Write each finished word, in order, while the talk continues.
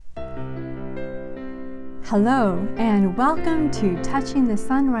Hello, and welcome to Touching the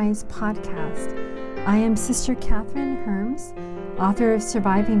Sunrise podcast. I am Sister Catherine Herms, author of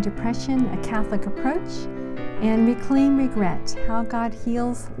Surviving Depression, A Catholic Approach, and Reclaim Regret, How God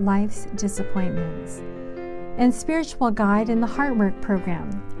Heals Life's Disappointments, and spiritual guide in the Heartwork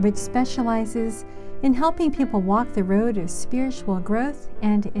program, which specializes in helping people walk the road of spiritual growth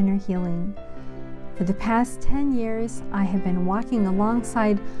and inner healing. For the past 10 years, I have been walking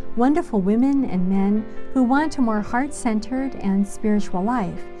alongside wonderful women and men who want a more heart-centered and spiritual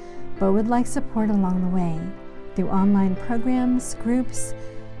life, but would like support along the way through online programs, groups,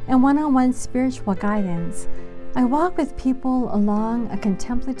 and one-on-one spiritual guidance. I walk with people along a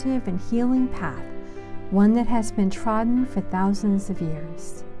contemplative and healing path, one that has been trodden for thousands of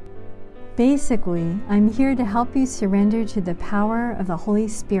years. Basically, I'm here to help you surrender to the power of the Holy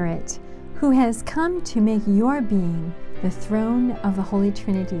Spirit, who has come to make your being the throne of the Holy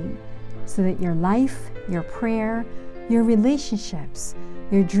Trinity, so that your life, your prayer, your relationships,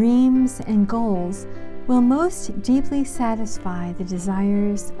 your dreams and goals will most deeply satisfy the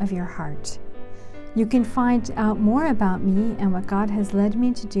desires of your heart. You can find out more about me and what God has led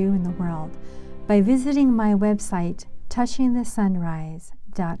me to do in the world by visiting my website,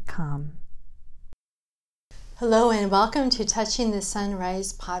 touchingthesunrise.com. Hello and welcome to Touching the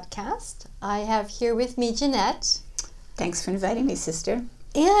Sunrise podcast. I have here with me Jeanette. Thanks for inviting me, sister.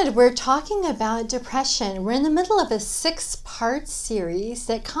 And we're talking about depression. We're in the middle of a 6-part series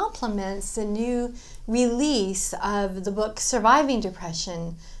that complements the new release of the book Surviving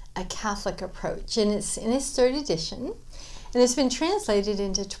Depression, A Catholic Approach. And it's in its 3rd edition. And it's been translated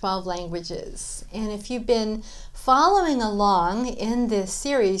into 12 languages. And if you've been following along in this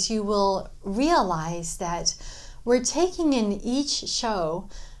series, you will realize that we're taking in each show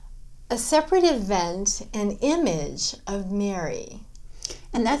a separate event, an image of Mary.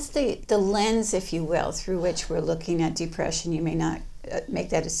 And that's the lens, if you will, through which we're looking at depression. You may not make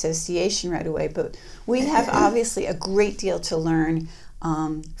that association right away, but we have obviously a great deal to learn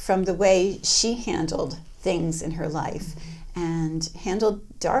from the way she handled things in her life and handled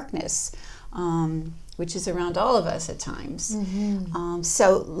darkness, which is around all of us at times.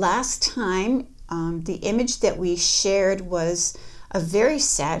 So last time, the image that we shared was a very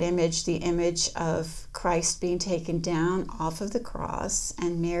sad image, the image of Christ being taken down off of the cross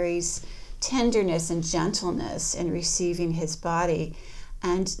and Mary's tenderness and gentleness in receiving his body.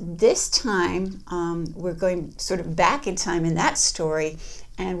 And this time, we're going sort of back in time in that story,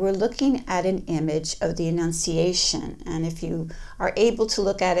 and we're looking at an image of the Annunciation. And if you are able to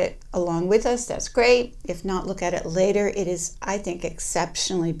look at it along with us, that's great. If not, look at it later. It is, I think,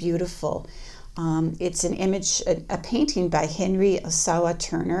 exceptionally beautiful. It's an image, a painting by Henry Ossawa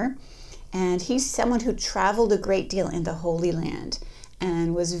Turner, and he's someone who traveled a great deal in the Holy Land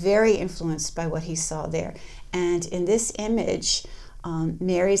and was very influenced by what he saw there. And in this image,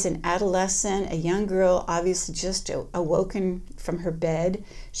 Mary's an adolescent, a young girl, obviously just awoken from her bed.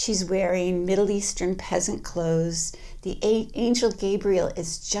 She's wearing Middle Eastern peasant clothes. The angel Gabriel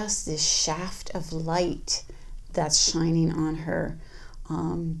is just this shaft of light that's shining on her.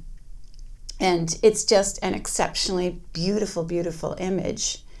 And it's just an exceptionally beautiful, beautiful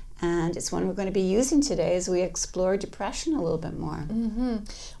image. And it's one we're going to be using today as we explore depression a little bit more.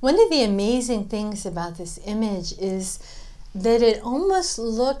 One of the amazing things about this image is that it almost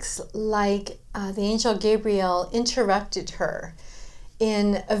looks like the angel Gabriel interrupted her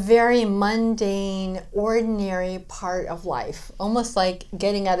in a very mundane, ordinary part of life, almost like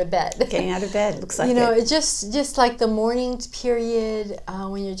getting out of bed. Getting out of bed, looks like it's just like the morning period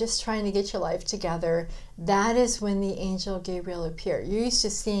when you're just trying to get your life together. That is when the angel Gabriel appeared. You're used to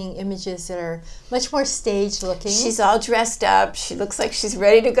seeing images that are much more staged looking. She's all dressed up. She looks like she's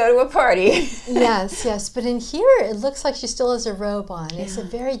ready to go to a party. Yes. But in here, it looks like she still has a robe on. It's a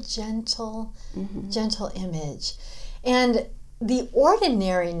very gentle, gentle image. And the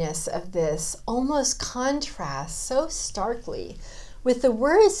ordinariness of this almost contrasts so starkly with the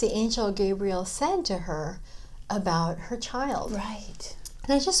words the angel Gabriel said to her about her child. Right.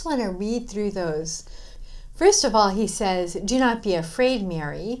 And I just want to read through those. First of all, he says, "Do not be afraid,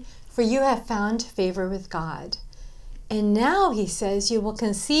 Mary, for you have found favor with God. And now," he says, "you will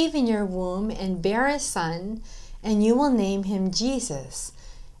conceive in your womb and bear a son, and you will name him Jesus.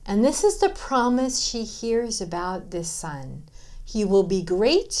 And this is the promise she hears about this son. He will be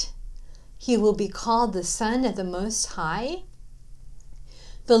great. He will be called the Son of the Most High.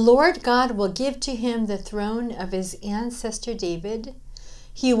 The Lord God will give to him the throne of his ancestor David.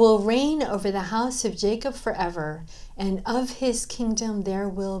 He will reign over the house of Jacob forever, and of his kingdom there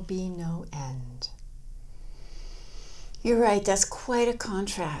will be no end." You're right. That's quite a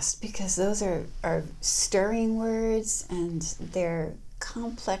contrast, because those are stirring words and they're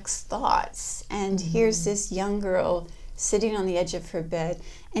complex thoughts. And here's this young girl sitting on the edge of her bed,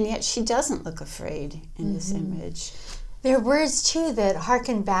 and yet she doesn't look afraid in this image. There are words, too, that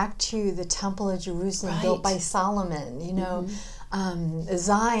harken back to the Temple of Jerusalem built by Solomon,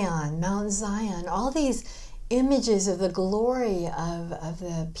 Zion, Mount Zion, all these images of the glory of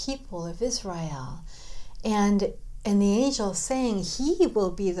the people of Israel. And the angel saying, he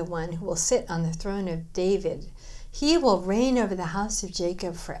will be the one who will sit on the throne of David. He will reign over the house of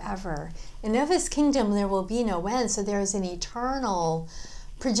Jacob forever. And of his kingdom there will be no end. So there is an eternal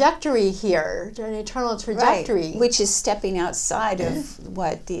trajectory here, an eternal trajectory. Right, which is stepping outside of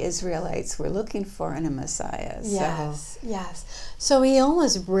what the Israelites were looking for in a Messiah. Yes. So he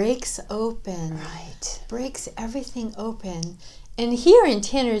almost breaks open. Right. Breaks everything open. And here in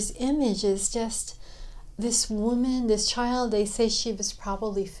Tanner's image is just this woman, this child. They say she was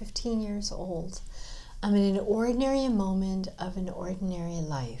probably 15 years old. In an ordinary moment of an ordinary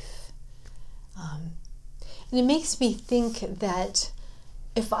life. And it makes me think that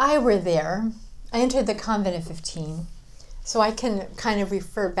if I were there, I entered the convent at 15, so I can kind of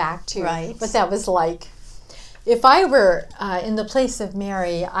refer back to what that was like. If I were in the place of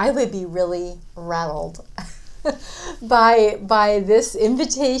Mary, I would be really rattled by this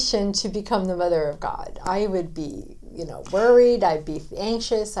invitation to become the mother of God. I would be, worried. I'd be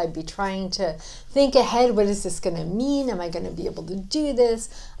anxious. I'd be trying to think ahead. What is this going to mean? Am I going to be able to do this?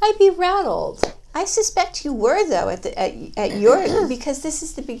 I'd be rattled. I suspect you were, though, at your because this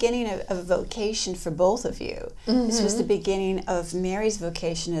is the beginning of vocation for both of you. This was the beginning of Mary's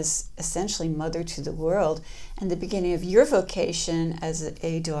vocation as essentially mother to the world, and the beginning of your vocation as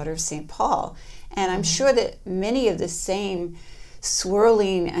a daughter of St. Paul. And I'm sure that many of the same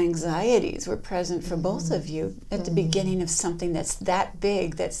swirling anxieties were present for both of you at the beginning of something that's that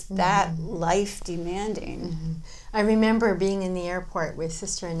big, that's that life demanding. I remember being in the airport with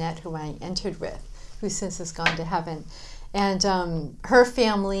Sister Annette, who I entered with, who since has gone to heaven. And her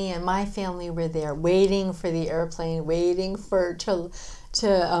family and my family were there waiting for the airplane, waiting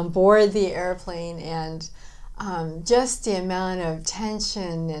to board the airplane. And just the amount of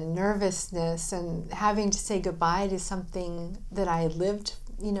tension and nervousness and having to say goodbye to something that I lived,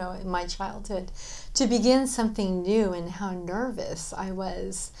 in my childhood, to begin something new, and how nervous I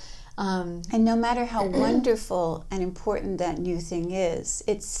was. And no matter how wonderful and important that new thing is,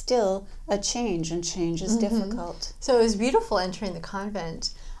 it's still a change, and change is difficult. So it was beautiful entering the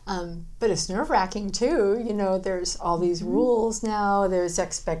convent. But it's nerve-wracking too. There's all these rules now, there's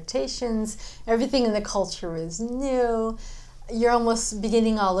expectations, everything in the culture is new. You're almost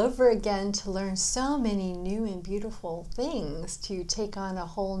beginning all over again to learn so many new and beautiful things, to take on a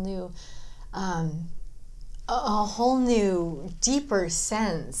whole new deeper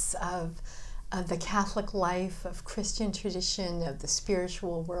sense of the Catholic life, of Christian tradition, of the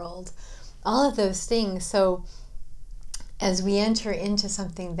spiritual world, all of those things. So as we enter into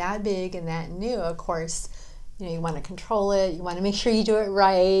something that big and that new, of course, you want to control it, you want to make sure you do it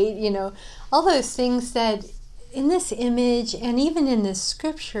right, all those things that in this image and even in the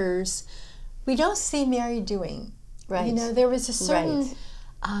scriptures, we don't see Mary doing. Right. There was a certain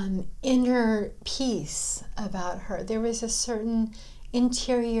inner peace about her. There was a certain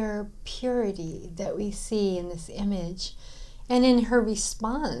interior purity that we see in this image. And in her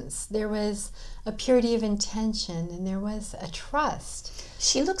response, there was a purity of intention, and there was a trust.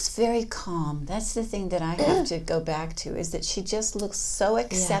 She looks very calm. That's the thing that I have to go back to, is that she just looks so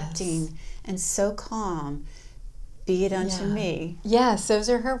accepting and so calm. Be it unto me. Yes, those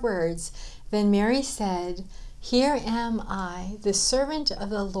are her words. Then Mary said, "Here am I, the servant of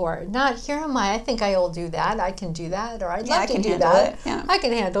the Lord." Not, "Here am I think I'll do that, I can do that, or I'd love to do that. I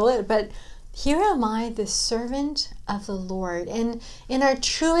can handle it." But here am I, the servant of the Lord. And in our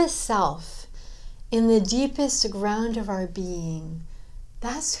truest self, in the deepest ground of our being,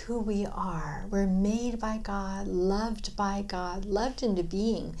 that's who we are. We're made by God, loved into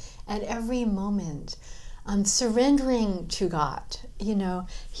being at every moment. Surrendering to God.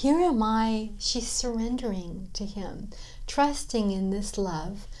 Here am I, she's surrendering to Him, trusting in this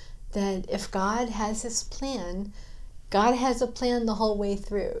love that if God has His plan, God has a plan the whole way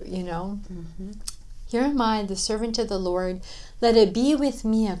through, Here am I, the servant of the Lord. Let it be with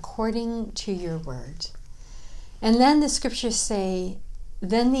me according to your word. And then the scriptures say,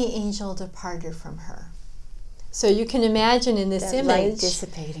 then the angel departed from her. So you can imagine in this image, light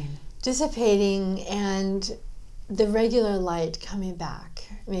dissipating, and the regular light coming back.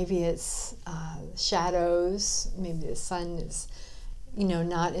 Maybe it's shadows, maybe the sun is,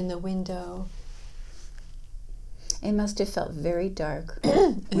 not in the window. It must have felt very dark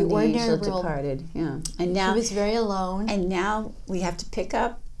when the angel departed. Yeah, and now she was very alone. And now we have to pick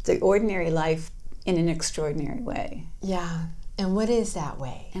up the ordinary life in an extraordinary way. Yeah. And what is that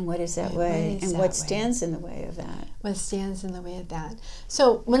way? And what is that way? And what stands in the way of that? What stands in the way of that?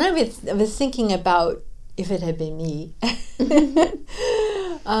 So when I was thinking about if it had been me,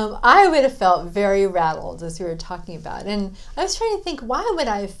 I would have felt very rattled, as we were talking about. And I was trying to think, why would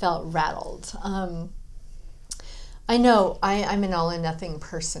I have felt rattled? I know I'm an all or nothing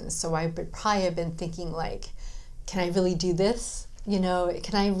person, so I would probably have been thinking like, can I really do this?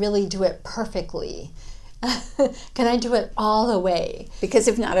 Can I really do it perfectly? Can I do it all the way? Because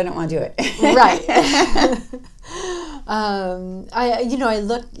if not, I don't want to do it. Right. I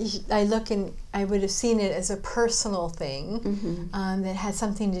look and I would have seen it as a personal thing that had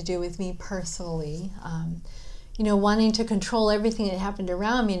something to do with me personally. Wanting to control everything that happened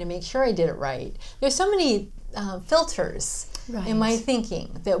around me to make sure I did it right. There's so many filters in my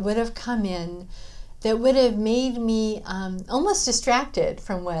thinking that would have come in that would have made me almost distracted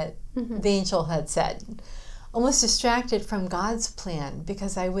from what the angel had said, almost distracted from God's plan,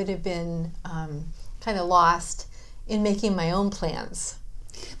 because I would have been kind of lost in making my own plans.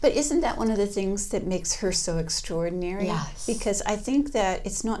 But isn't that one of the things that makes her so extraordinary? Yes. Because I think that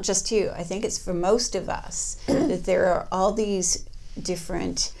it's not just you. I think it's for most of us that there are all these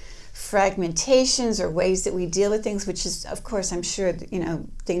different fragmentations or ways that we deal with things, which is, of course, I'm sure,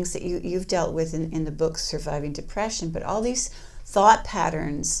 things that you've dealt with in the book Surviving Depression, but all these thought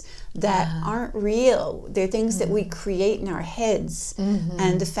patterns that aren't real. They're things that we create in our heads.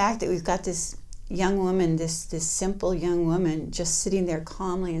 And the fact that we've got this young woman, this simple young woman, just sitting there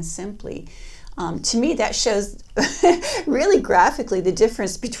calmly and simply, to me that shows really graphically the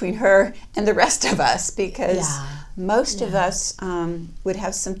difference between her and the rest of us, because most of us would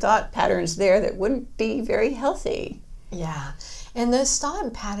have some thought patterns there that wouldn't be very healthy. Yeah. And those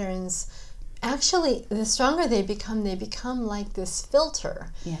thought patterns, actually, the stronger they become like this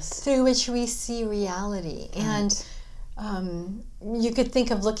filter through which we see reality. Right. And you could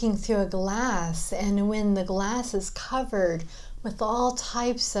think of looking through a glass, and when the glass is covered with all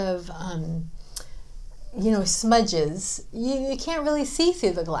types of smudges, you can't really see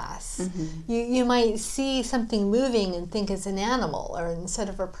through the glass. You might see something moving and think it's an animal or instead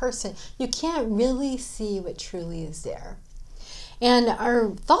of a person. You can't really see what truly is there. And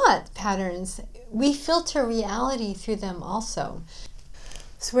our thought patterns, we filter reality through them also.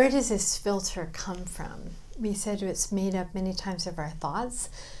 So where does this filter come from? We said it's made up many times of our thoughts,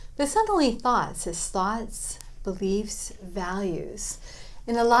 but it's not only thoughts, it's thoughts, beliefs, values.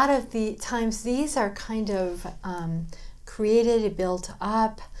 And a lot of the times these are kind of created, built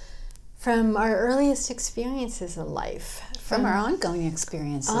up from our earliest experiences in life. From our ongoing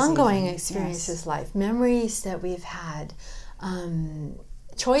experiences. Life, memories that we've had,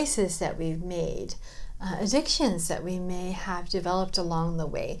 choices that we've made, addictions that we may have developed along the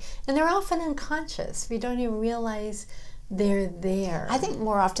way. And they're often unconscious. We don't even realize they're there. I think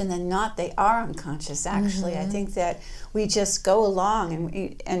more often than not they are unconscious, actually. I think that we just go along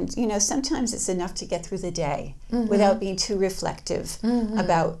and sometimes it's enough to get through the day without being too reflective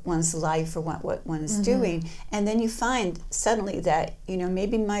about one's life or what one is doing. And then you find suddenly that,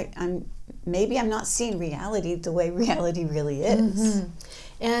 maybe I'm not seeing reality the way reality really is.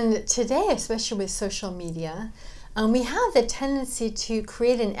 And today, especially with social media, we have the tendency to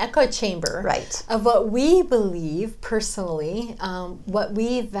create an echo chamber of what we believe personally, what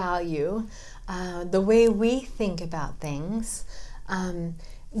we value, the way we think about things.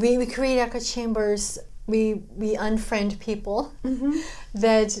 We create echo chambers. We unfriend people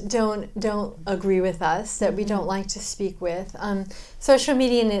that don't agree with us, that we don't like to speak with. Social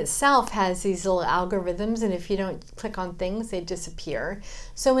media in itself has these little algorithms, and if you don't click on things, they disappear.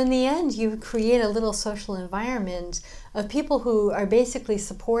 So in the end, you create a little social environment of people who are basically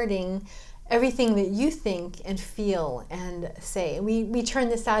supporting everything that you think and feel and say. We turn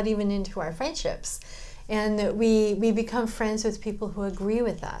this out even into our friendships, and we become friends with people who agree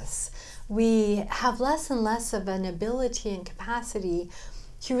with us. We have less and less of an ability and capacity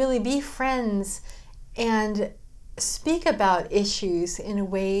to really be friends and speak about issues in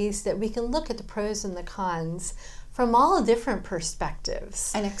ways that we can look at the pros and the cons from all different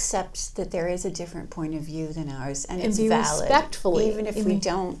perspectives. And accept that there is a different point of view than ours, and it's be valid. Respectfully. Even if we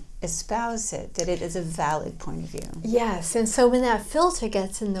don't espouse it, that it is a valid point of view. Yes, and so when that filter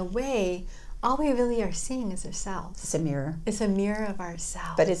gets in the way, all we really are seeing is ourselves. It's a mirror. It's a mirror of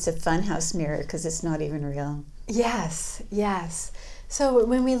ourselves. But it's a funhouse mirror because it's not even real. Yes, yes. So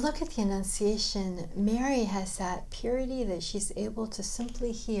when we look at the Annunciation, Mary has that purity that she's able to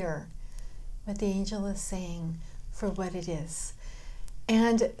simply hear what the angel is saying for what it is,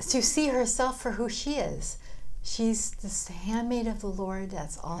 and to see herself for who she is. She's this handmaid of the Lord.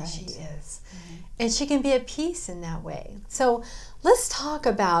 That's all she is. And she can be at peace in that way. So let's talk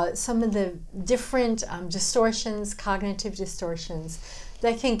about some of the different distortions, cognitive distortions,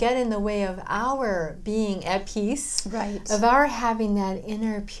 that can get in the way of our being at peace, of our having that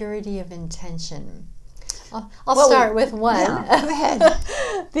inner purity of intention. I'll start with one. Yeah, go ahead.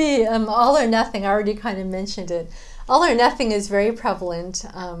 The all or nothing, I already kind of mentioned it. All or nothing is very prevalent.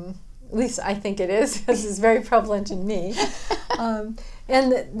 At least I think it is, because it's very prevalent in me.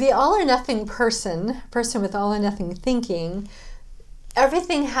 And the all or nothing person with all or nothing thinking,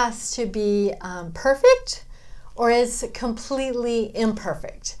 everything has to be perfect or is completely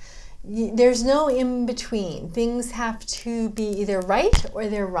imperfect. There's no in between. Things have to be either right or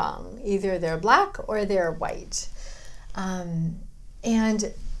they're wrong. Either they're black or they're white. And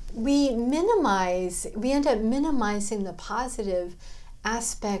we end up minimizing the positive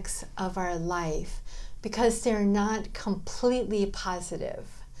aspects of our life because they're not completely positive.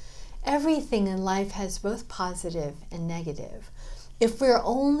 Everything in life has both positive and negative. If we're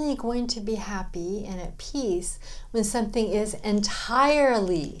only going to be happy and at peace when something is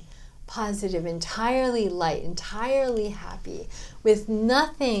entirely positive, entirely light, entirely happy, with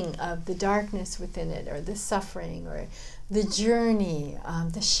nothing of the darkness within it, or the suffering, or the journey,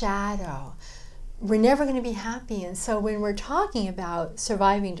 the shadow, we're never going to be happy. And so when we're talking about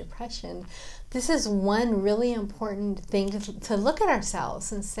surviving depression, this is one really important thing to look at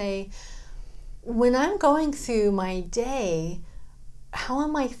ourselves and say, when I'm going through my day, how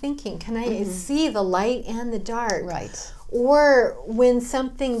am I thinking? Can I see the light and the dark? Right. Or when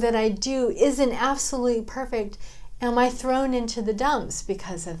something that I do isn't absolutely perfect, am I thrown into the dumps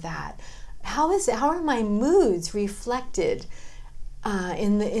because of that? How are my moods reflected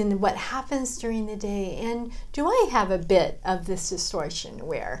in what happens during the day? And do I have a bit of this distortion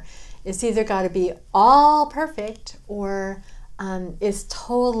where it's either got to be all perfect or is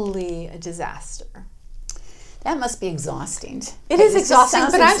totally a disaster? That must be exhausting. It is exhausting,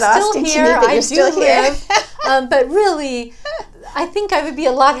 but I'm still here. I do live. But really, I think I would be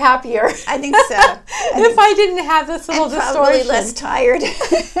a lot happier. I think so. If I didn't have this little distortion. Probably less tired.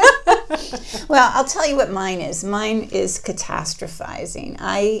 Well, I'll tell you what mine is. Mine is catastrophizing.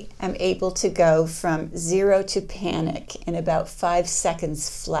 I am able to go from 0 to panic in about 5 seconds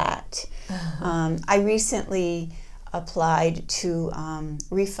flat. I recently applied to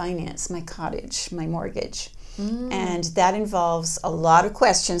refinance my cottage, my mortgage. And that involves a lot of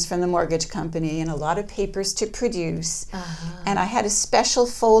questions from the mortgage company and a lot of papers to produce. And I had a special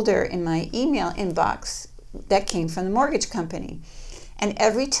folder in my email inbox that came from the mortgage company. And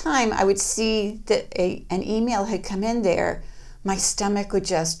every time I would see that an email had come in there, my stomach would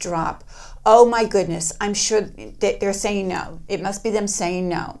just drop. Oh my goodness, I'm sure they're saying no. It must be them saying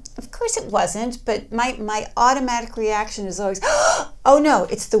no. Of course it wasn't, but my automatic reaction is always, oh no,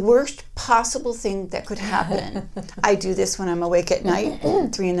 it's the worst possible thing that could happen. I do this when I'm awake at night,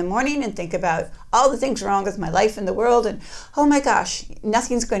 3 in the morning, and think about all the things wrong with my life and the world, and oh my gosh,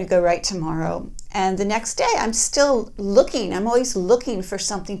 nothing's going to go right tomorrow. And the next day, I'm always looking for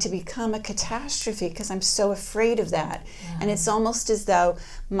something to become a catastrophe because I'm so afraid of that. And it's almost as though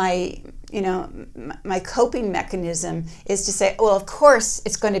my coping mechanism is to say, well, of course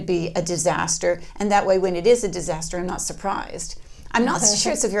it's going to be a disaster, and that way when it is a disaster, I'm not surprised. I'm not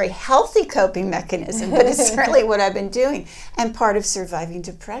sure it's a very healthy coping mechanism, but it's certainly what I've been doing. And part of surviving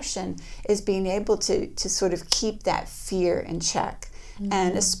depression is being able to sort of keep that fear in check.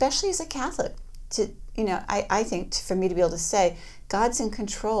 And especially as a Catholic, I think for me to be able to say, God's in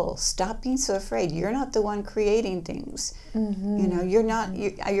control. Stop being so afraid. You're not the one creating things.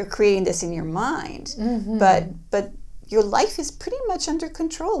 You're creating this in your mind, but your life is pretty much under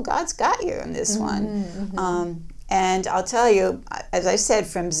control. God's got you in this one. And I'll tell you, as I said,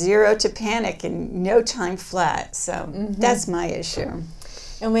 from 0 to panic in no time flat. So that's my issue.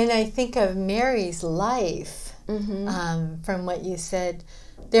 And when I think of Mary's life, from what you said,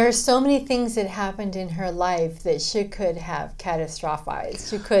 there are so many things that happened in her life that she could have catastrophized.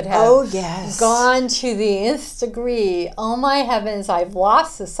 She could have gone to the nth degree. Oh my heavens, I've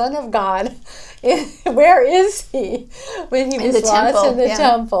lost the Son of God. Where is he? When he was lost in the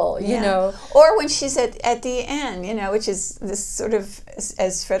temple, you know. Or when she's at the end, which is this sort of,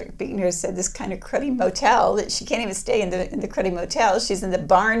 as Frederick Buechner said, this kind of cruddy motel that she can't even stay in the cruddy motel. She's in the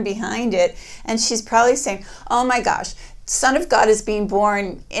barn behind it, and she's probably saying, oh my gosh, Son of God is being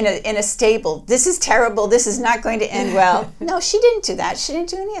born in a stable. This is terrible. This is not going to end well. No, she didn't do that. She didn't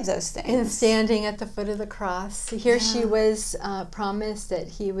do any of those things. And standing at the foot of the cross, here she was promised that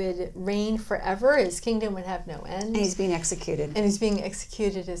he would reign forever. His kingdom would have no end. And he's being executed. And he's being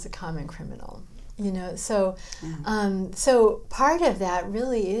executed as a common criminal. So so part of that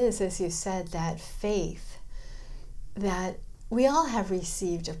really is, as you said, that faith that we all have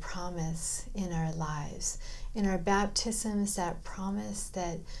received a promise in our lives. In our baptisms, that promise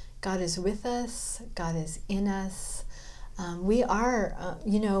that God is with us, God is in us. We are,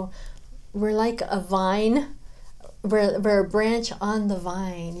 we're like a vine. We're a branch on the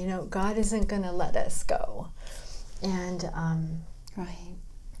vine. God isn't going to let us go. And Right.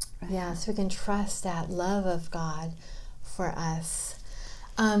 yeah, so we can trust that love of God for us.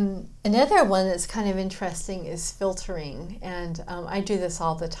 Another one that's kind of interesting is filtering, and I do this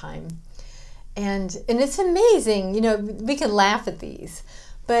all the time. And it's amazing, we can laugh at these,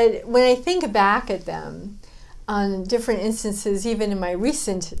 but when I think back at them on different instances, even in my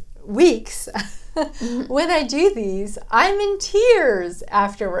recent weeks, when I do these, I'm in tears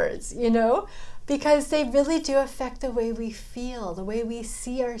afterwards, because they really do affect the way we feel, the way we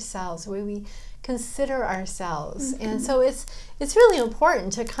see ourselves, the way we consider ourselves. Mm-hmm. And so it's really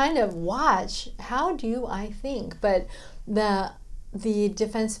important to kind of watch, how do I think? But the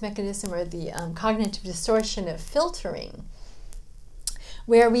defense mechanism, or the cognitive distortion of filtering,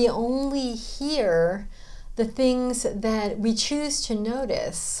 where we only hear the things that we choose to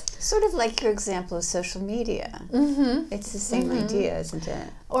notice. Sort of like your example of social media. Mm-hmm. It's the same idea, isn't it?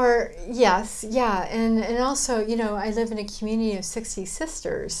 Or, yes, yeah. And also, I live in a community of 60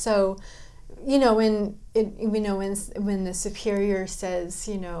 sisters. So, when the superior says,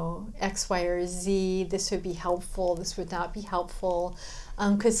 X, Y, or Z, this would be helpful, this would not be helpful,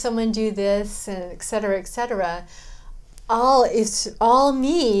 could someone do this, and et cetera, it's all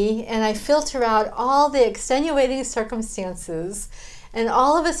me, and I filter out all the extenuating circumstances, and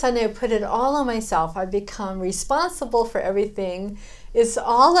all of a sudden I put it all on myself. I become responsible for everything. It's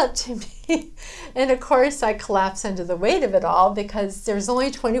all up to me. And of course, I collapse under the weight of it all, because there's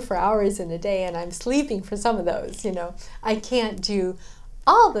only 24 hours in a day, and I'm sleeping for some of those. I can't do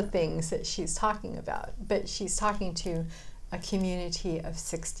all the things that she's talking about, but she's talking to a community of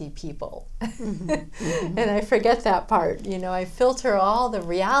 60 people. Mm-hmm. And I forget that part. I filter all the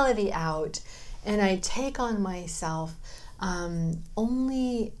reality out, and I take on myself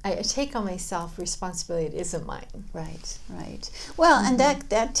responsibility. It isn't mine. Right. Well, and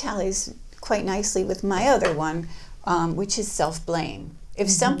that tallies quite nicely with my other one, which is self-blame. If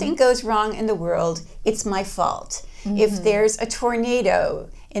something goes wrong in the world, it's my fault. If there's a tornado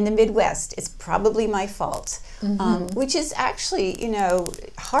in the Midwest, it's probably my fault. Which is actually,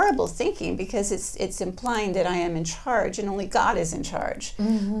 horrible thinking, because it's implying that I am in charge and only God is in charge.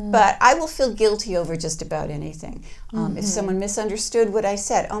 But I will feel guilty over just about anything. If someone misunderstood what I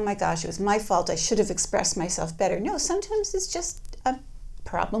said, oh my gosh, it was my fault, I should have expressed myself better. No, sometimes it's just a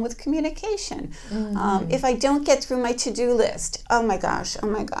problem with communication. If I don't get through my to-do list, oh my gosh,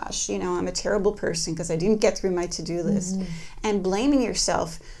 I'm a terrible person because I didn't get through my to-do list. And blaming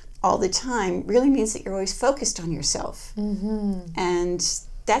yourself all the time really means that you're always focused on yourself. And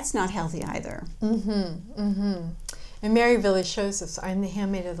that's not healthy either. And Mary really shows us, I'm the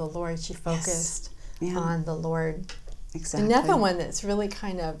handmaid of the Lord. She focused on the Lord. Exactly. Another one that's really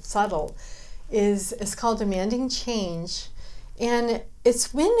kind of subtle is called demanding change. And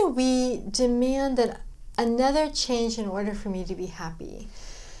it's when we demand that another change in order for me to be happy.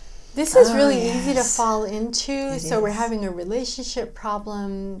 This is really easy to fall into. We're having a relationship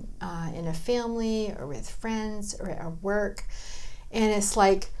problem in a family, or with friends, or at work. And it's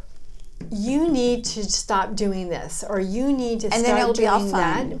like, you need to stop doing this, or you need to start doing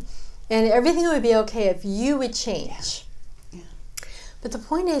that. And everything would be okay if you would change. Yeah. But the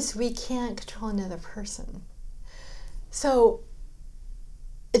point is, we can't control another person. So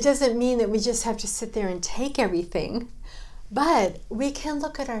it doesn't mean that we just have to sit there and take everything. But we can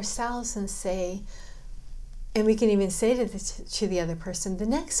look at ourselves and say, and we can even say to the other person, the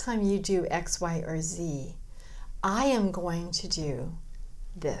next time you do X, Y, or Z, I am going to do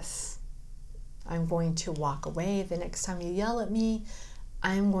this. I'm going to walk away. The next time you yell at me,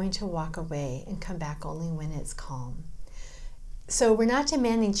 I'm going to walk away and come back only when it's calm. So we're not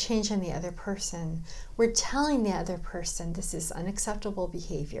demanding change on the other person. We're telling the other person, this is unacceptable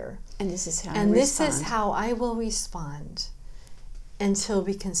behavior. And this is how this is how I will respond until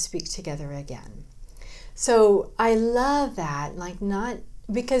we can speak together again. So I love that,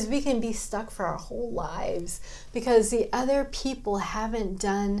 because we can be stuck for our whole lives because the other people haven't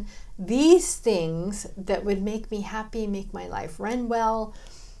done these things that would make me happy, make my life run well,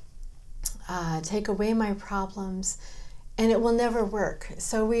 take away my problems, and it will never work.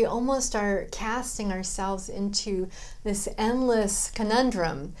 So we almost are casting ourselves into this endless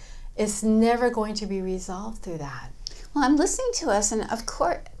conundrum. It's never going to be resolved through that. Well, I'm listening to us, and of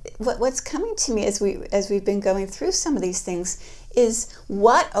course, what's coming to me as we've been going through some of these things is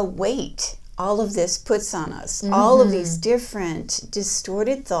what a weight all of this puts on us. Mm-hmm. All of these different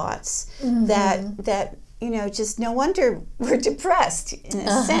distorted thoughts that just no wonder we're depressed in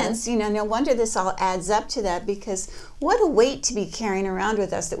a sense. No wonder this all adds up to that, because what a weight to be carrying around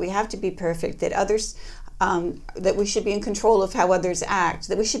with us, that we have to be perfect, that others, that we should be in control of how others act,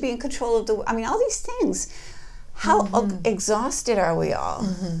 that we should be in control of all these things. How exhausted are we all?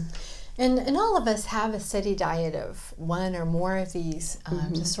 Mm-hmm. And all of us have a steady diet of one or more of these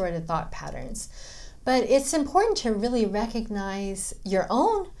distorted thought patterns. But it's important to really recognize your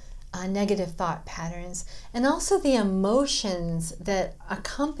own negative thought patterns and also the emotions that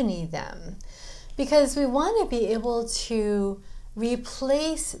accompany them. Because we want to be able to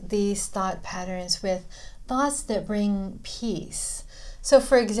replace these thought patterns with thoughts that bring peace. So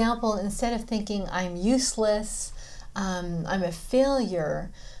for example, instead of thinking I'm useless, I'm a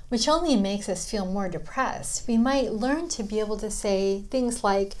failure, which only makes us feel more depressed, we might learn to be able to say things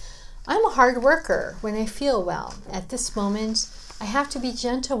like, I'm a hard worker when I feel well. At this moment, I have to be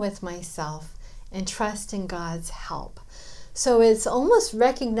gentle with myself and trust in God's help. So it's almost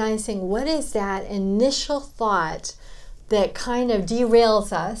recognizing what is that initial thought that kind of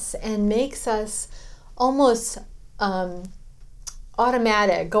derails us and makes us almost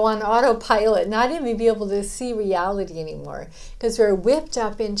automatic, go on autopilot, not even be able to see reality anymore, because we're whipped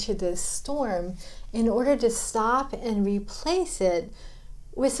up into this storm in order to stop and replace it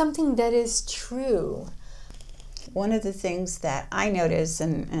with something that is true. One of the things that I notice,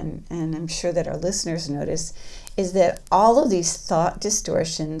 and I'm sure that our listeners notice, is that all of these thought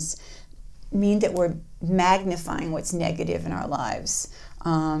distortions mean that we're magnifying what's negative in our lives.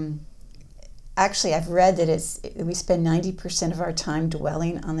 Actually, I've read that we spend 90% of our time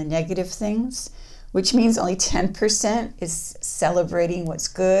dwelling on the negative things, which means only 10% is celebrating what's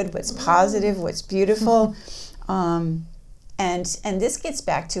good, what's positive, what's beautiful. And this gets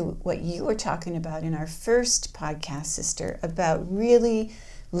back to what you were talking about in our first podcast, sister, about really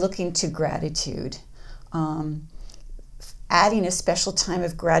looking to gratitude. Adding a special time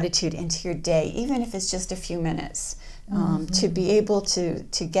of gratitude into your day, even if it's just a few minutes. To be able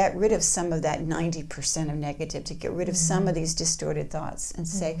to get rid of some of that 90% of negative, to get rid of some of these distorted thoughts and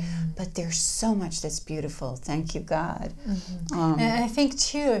say, but there's so much that's beautiful. Thank you, God. And I think,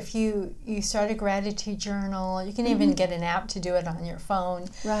 too, if you start a gratitude journal, you can even get an app to do it on your phone.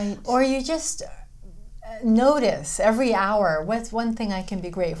 Right. Or you just notice every hour, what's one thing I can be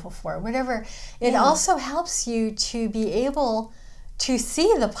grateful for, whatever. It also helps you to be able to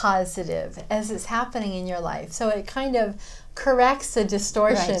see the positive as it's happening in your life. So it kind of corrects the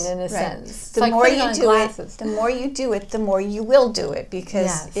distortion in a sense. The more you do it, the more you will do it,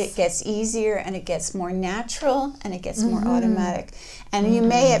 because it gets easier and it gets more natural and it gets more automatic. And you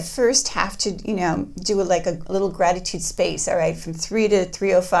may at first have to, do like a little gratitude space. All right, from 3 to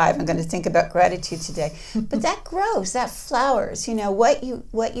 3:05, I'm going to think about gratitude today. But that grows, that flowers.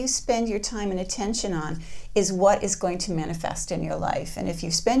 What you spend your time and attention on is what is going to manifest in your life. And if you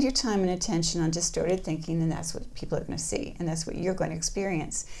spend your time and attention on distorted thinking, then that's what people are going to see, and that's what you're going to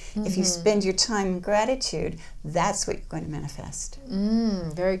experience. If you spend your time in gratitude, that's what you're going to manifest.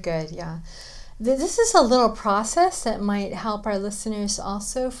 Very good, yeah. This is a little process that might help our listeners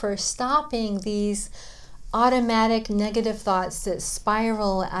also for stopping these automatic negative thoughts that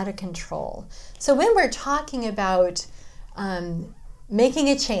spiral out of control. So when we're talking about making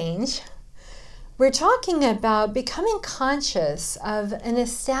a change, we're talking about becoming conscious of an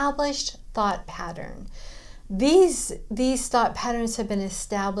established thought pattern. These thought patterns have been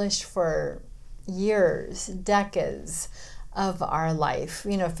established for years, decades of our life.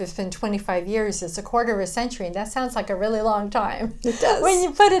 If it's been 25 years, it's a quarter of a century, and that sounds like a really long time. It does. When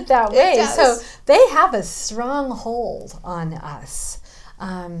you put it that way. It does. So they have a strong hold on us.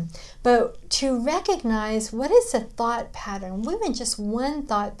 But to recognize what is a thought pattern, even just one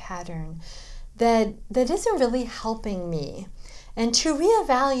thought pattern that isn't really helping me, and to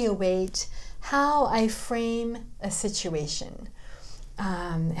reevaluate how I frame a situation,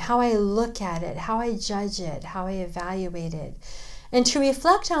 how I look at it, how I judge it, how I evaluate it, and to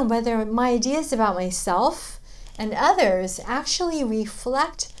reflect on whether my ideas about myself and others actually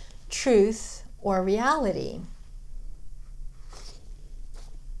reflect truth or reality.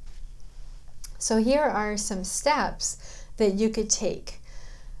 So here are some steps that you could take.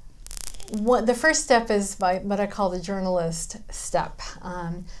 The first step is what I call the journalist step.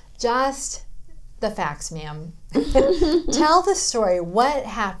 Just the facts, ma'am. Tell the story, what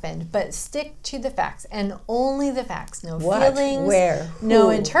happened, but stick to the facts and only the facts. No feelings, where, no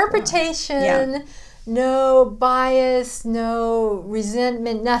interpretation, no bias, no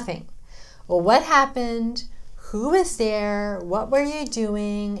resentment, nothing. Well, what happened? Who was there? What were you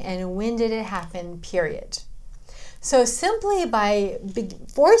doing? And when did it happen? Period. So simply by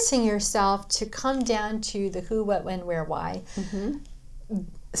forcing yourself to come down to the who, what, when, where, why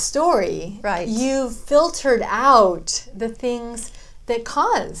story, right, you've filtered out the things that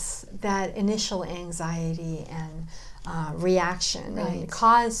cause that initial anxiety and reaction, and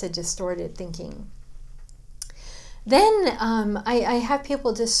cause a distorted thinking. Then I have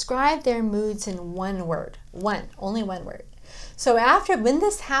people describe their moods in one word, only one word. So when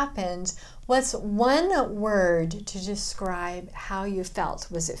this happened, what's one word to describe how you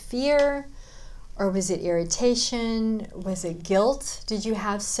felt? Was it fear, or was it irritation? Was it guilt? Did you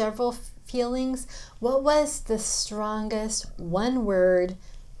have several feelings? What was the strongest one word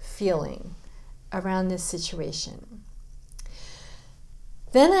feeling around this situation?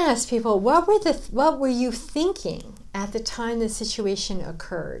 Then I asked people, what were you thinking at the time the situation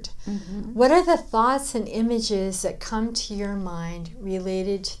occurred? What are the thoughts and images that come to your mind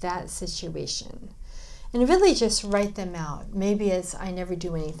related to that situation? And really just write them out. Maybe it's, I never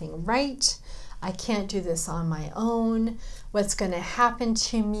do anything right. I can't do this on my own. What's going to happen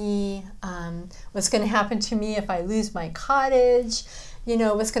to me? What's going to happen to me if I lose my cottage?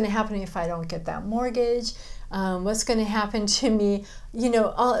 What's going to happen if I don't get that mortgage? What's going to happen to me?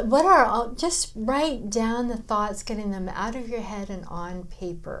 Just write down the thoughts, getting them out of your head and on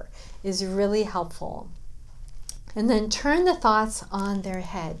paper is really helpful. And then turn the thoughts on their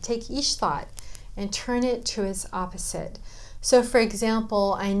head. Take each thought and turn it to its opposite. So for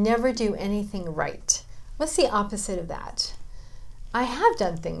example, I never do anything right. What's the opposite of that? I have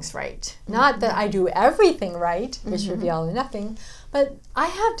done things right. Not that I do everything right, which would be all or nothing, but I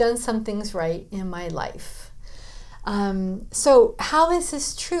have done some things right in my life. So how is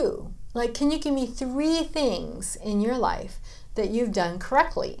this true? Can you give me 3 things in your life that you've done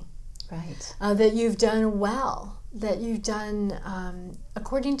correctly? Right. That you've done well, that you've done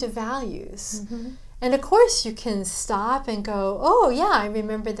according to values. And of course you can stop and go, oh yeah, I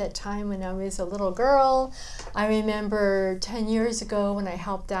remember that time when I was a little girl. I remember 10 years ago when I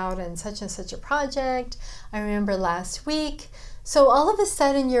helped out in such and such a project. I remember last week. So all of a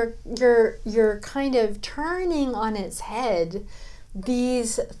sudden you're kind of turning on its head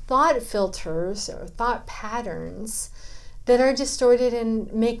these thought filters or thought patterns that are distorted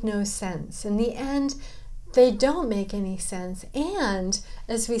and make no sense. In the end, they don't make any sense. And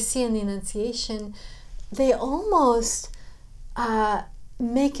as we see in the Annunciation, they almost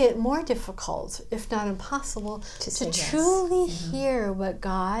make it more difficult, if not impossible, to truly hear what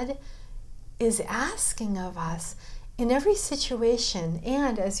God is asking of us in every situation.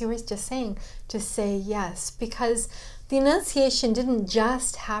 And as you were just saying, to say yes, because the Annunciation didn't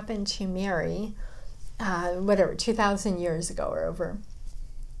just happen to Mary, 2,000 years ago or over.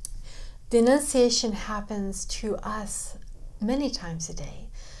 The Annunciation happens to us many times a day.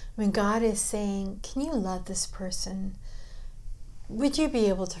 When God is saying, can you love this person? Would you be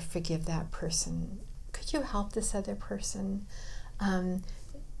able to forgive that person? Could you help this other person?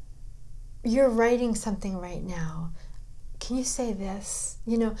 You're writing something right now. Can you say this?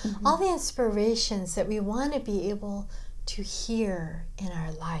 All the inspirations that we want to be able to hear in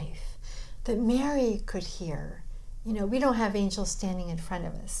our life, that Mary could hear. We don't have angels standing in front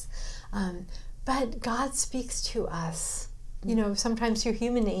of us. But God speaks to us, sometimes through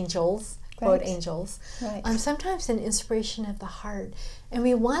human angels, quote angels, sometimes an inspiration of the heart. And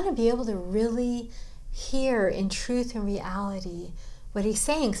we want to be able to really hear in truth and reality what he's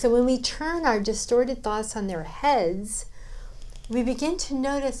saying. So when we turn our distorted thoughts on their heads, we begin to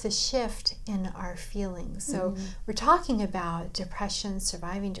notice a shift in our feelings. So we're talking about depression,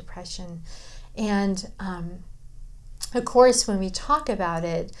 surviving depression. And of course, when we talk about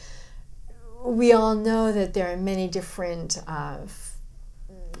it, we all know that there are many different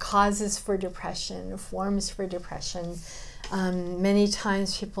causes for depression, forms for depression. Many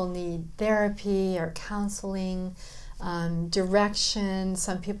times people need therapy or counseling, direction.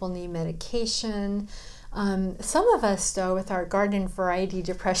 Some people need medication. Some of us, though, with our garden variety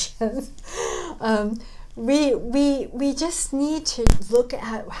depression, we just need to look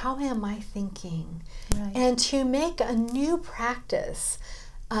at how am I thinking, and to make a new practice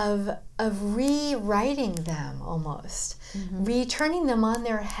of rewriting them almost, returning them on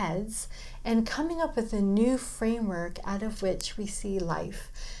their heads and coming up with a new framework out of which we see life,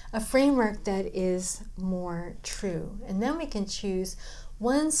 a framework that is more true. And then we can choose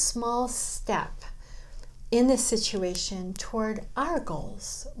one small step in the situation toward our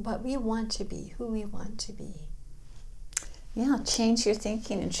goals, what we want to be, who we want to be. Yeah, change your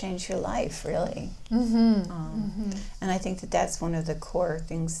thinking and change your life, really. And I think that that's one of the core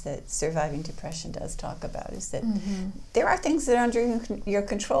things that Surviving Depression does talk about, is that there are things that are under your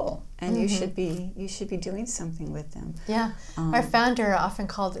control, and you should be doing something with them. Yeah, our founder often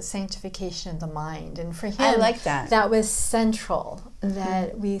called it sanctification of the mind, and for him, I like that. That was central,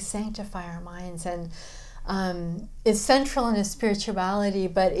 that we sanctify our minds, and it's central in his spirituality,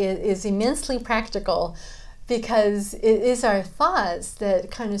 but it is immensely practical, because it is our thoughts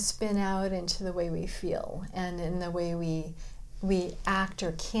that kind of spin out into the way we feel and in the way we act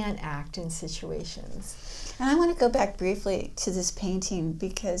or can't act in situations. And I want to go back briefly to this painting,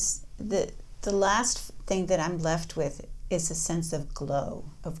 because the last thing that I'm left with is a sense of glow,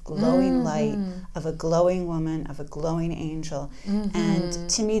 of glowing light, of a glowing woman, of a glowing angel. And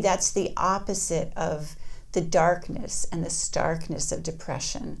to me, that's the opposite of the darkness and the starkness of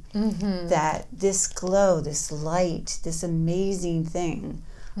depression. That this glow, this light, this amazing thing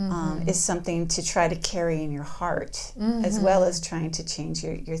is something to try to carry in your heart, as well as trying to change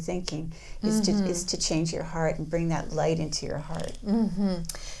your thinking, is to change your heart and bring that light into your heart.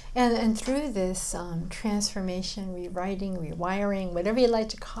 And through this transformation, rewriting, rewiring, whatever you like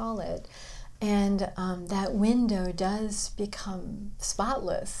to call it, and that window does become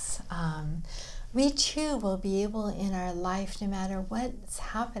spotless. We too will be able in our life, no matter what's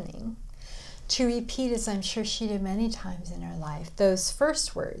happening, to repeat, as I'm sure she did many times in her life, those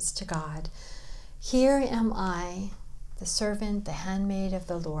first words to God: "Here am I, the servant, the handmaid of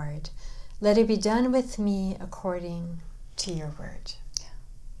the Lord. Let it be done with me according to your word."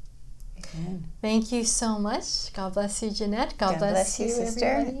 Amen. Thank you so much. God bless you, Jeanette. God bless you, sister.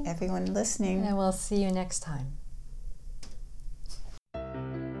 everybody. Everyone listening. And we'll see you next time.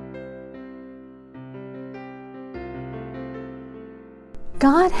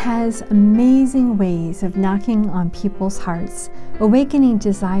 God has amazing ways of knocking on people's hearts, awakening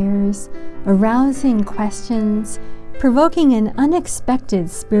desires, arousing questions, provoking an unexpected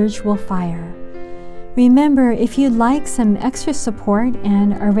spiritual fire. Remember, if you'd like some extra support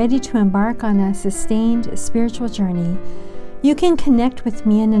and are ready to embark on a sustained spiritual journey, you can connect with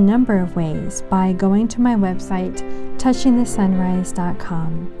me in a number of ways by going to my website,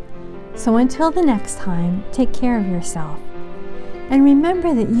 touchingthesunrise.com. So until the next time, take care of yourself. And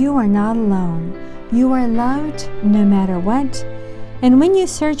remember that you are not alone. You are loved no matter what. And when you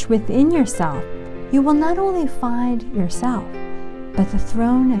search within yourself, you will not only find yourself, but the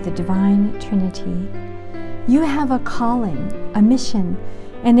throne of the divine Trinity. You have a calling, a mission,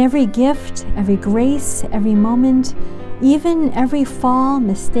 and every gift, every grace, every moment, even every fall,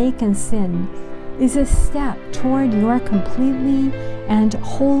 mistake, and sin is a step toward your completely and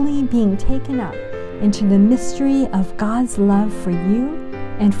wholly being taken up into the mystery of God's love for you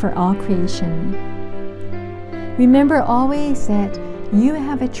and for all creation. Remember always that you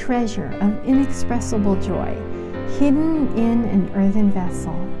have a treasure of inexpressible joy hidden in an earthen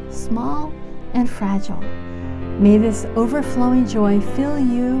vessel, small and fragile. May this overflowing joy fill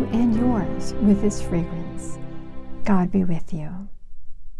you and yours with its fragrance. God be with you.